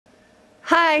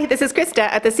Hi, this is Krista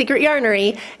at the Secret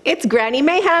Yarnery. It's Granny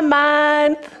Mayhem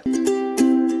month!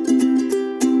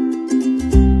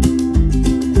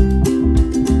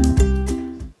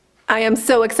 I am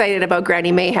so excited about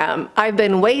Granny Mayhem. I've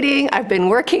been waiting, I've been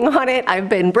working on it, I've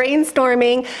been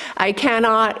brainstorming. I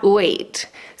cannot wait.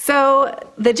 So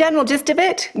the general gist of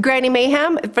it, Granny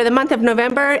Mayhem, for the month of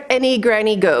November, any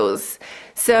granny goes.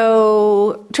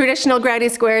 So traditional granny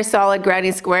squares, solid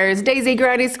granny squares, daisy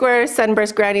granny squares,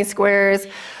 sunburst granny squares,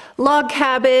 log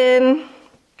cabin,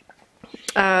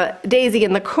 daisy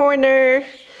in the corner.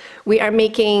 We are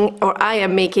making, or I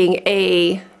am making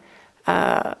a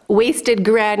waisted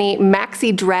granny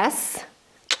maxi dress.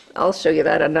 I'll show you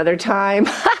that another time.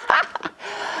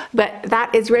 But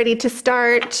that is ready to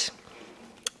start.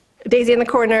 Daisy in the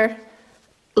corner,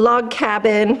 log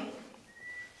cabin,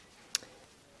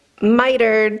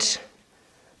 mitered,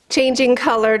 changing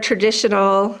color,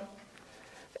 traditional,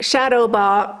 shadow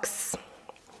box,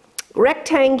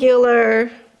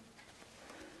 rectangular,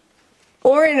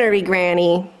 ordinary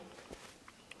granny,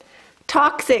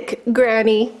 toxic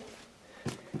granny,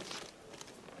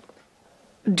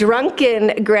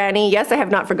 drunken granny. Yes, I have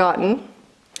not forgotten.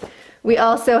 We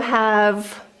also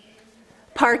have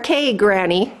parquet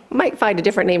granny. Might find a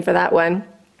different name for that one.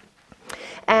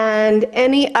 And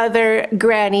any other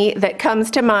granny that comes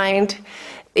to mind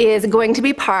is going to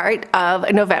be part of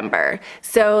November.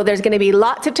 So there's going to be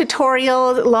lots of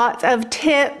tutorials, lots of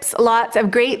tips, lots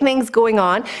of great things going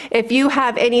on. If you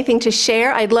have anything to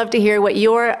share, I'd love to hear what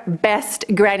your best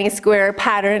granny square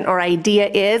pattern or idea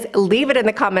is. Leave it in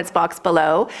the comments box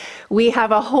below. We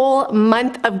have a whole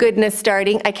month of goodness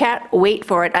starting. I can't wait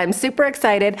for it. I'm super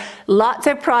excited. Lots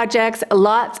of projects,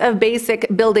 lots of basic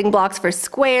building blocks for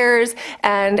squares,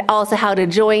 and also how to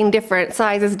join different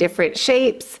sizes, different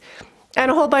shapes, and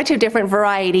a whole bunch of different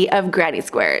variety of granny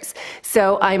squares.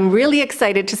 So I'm really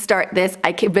excited to start this.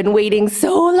 I've been waiting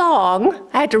so long.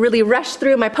 I had to really rush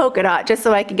through my polka dot just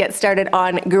so I could get started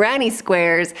on granny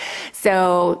squares.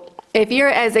 So if you're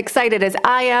as excited as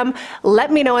I am,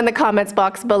 let me know in the comments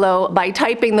box below by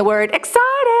typing the word excited.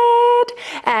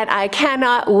 And I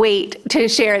cannot wait to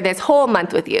share this whole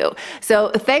month with you. So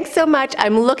thanks so much.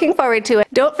 I'm looking forward to it.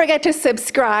 Don't forget to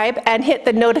subscribe and hit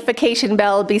the notification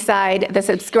bell beside the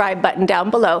subscribe button down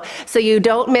below so you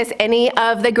don't miss any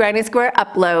of the Granny Square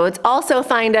uploads. Also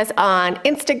find us on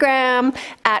Instagram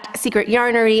at Secret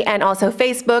Yarnery and also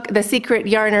Facebook, the Secret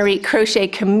Yarnery Crochet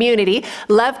Community.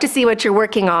 Love to see what you're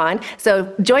working on.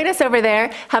 So join us over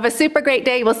there. Have a super great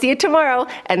day. We'll see you tomorrow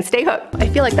and stay hooked. I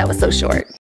feel like that was so short.